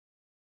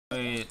各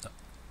位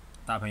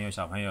大朋友、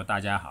小朋友，大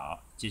家好！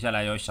接下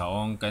来由小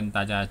翁跟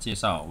大家介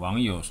绍网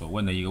友所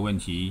问的一个问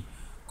题，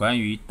关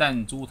于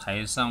弹珠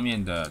台上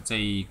面的这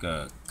一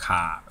个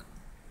卡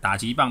打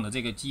击棒的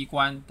这个机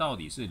关到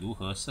底是如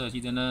何设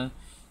计的呢？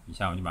以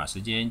下我们就把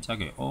时间交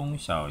给翁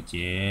小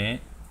杰。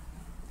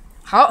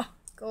好，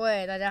各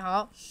位大家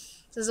好，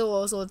这是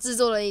我所制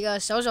作的一个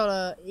小小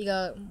的一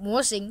个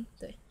模型。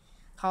对，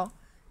好，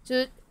就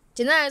是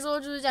简单来说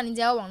就是这样，你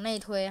只要往内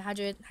推，它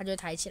就会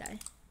抬起来。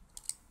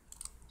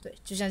对，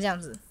就像这样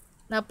子。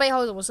那背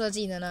后怎么设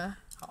计的呢？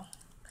好，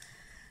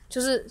就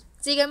是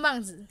这根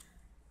棒子，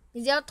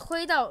你只要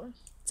推到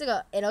这个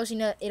L 型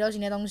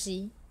的东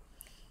西，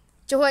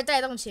就会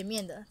带动前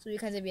面的。注意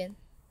看这边，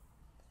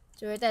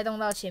就会带动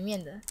到前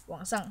面的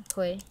往上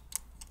推。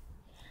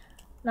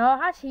然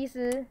后它其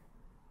实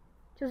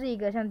就是一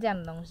个像这样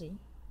的东西，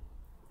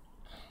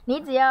你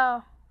只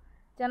要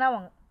将它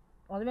往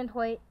这边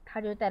推，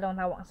它就会带动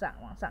它往上，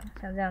像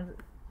这样子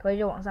推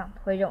就往上，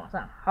推就往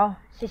上。好，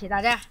谢谢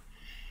大家。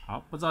好，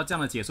不知道这样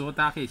的解说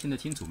大家可以听得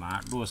清楚吗？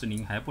如果是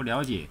您还不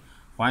了解，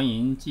欢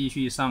迎继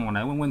续上网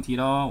来问问题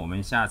咯。我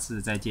们下次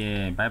再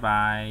见，拜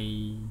拜。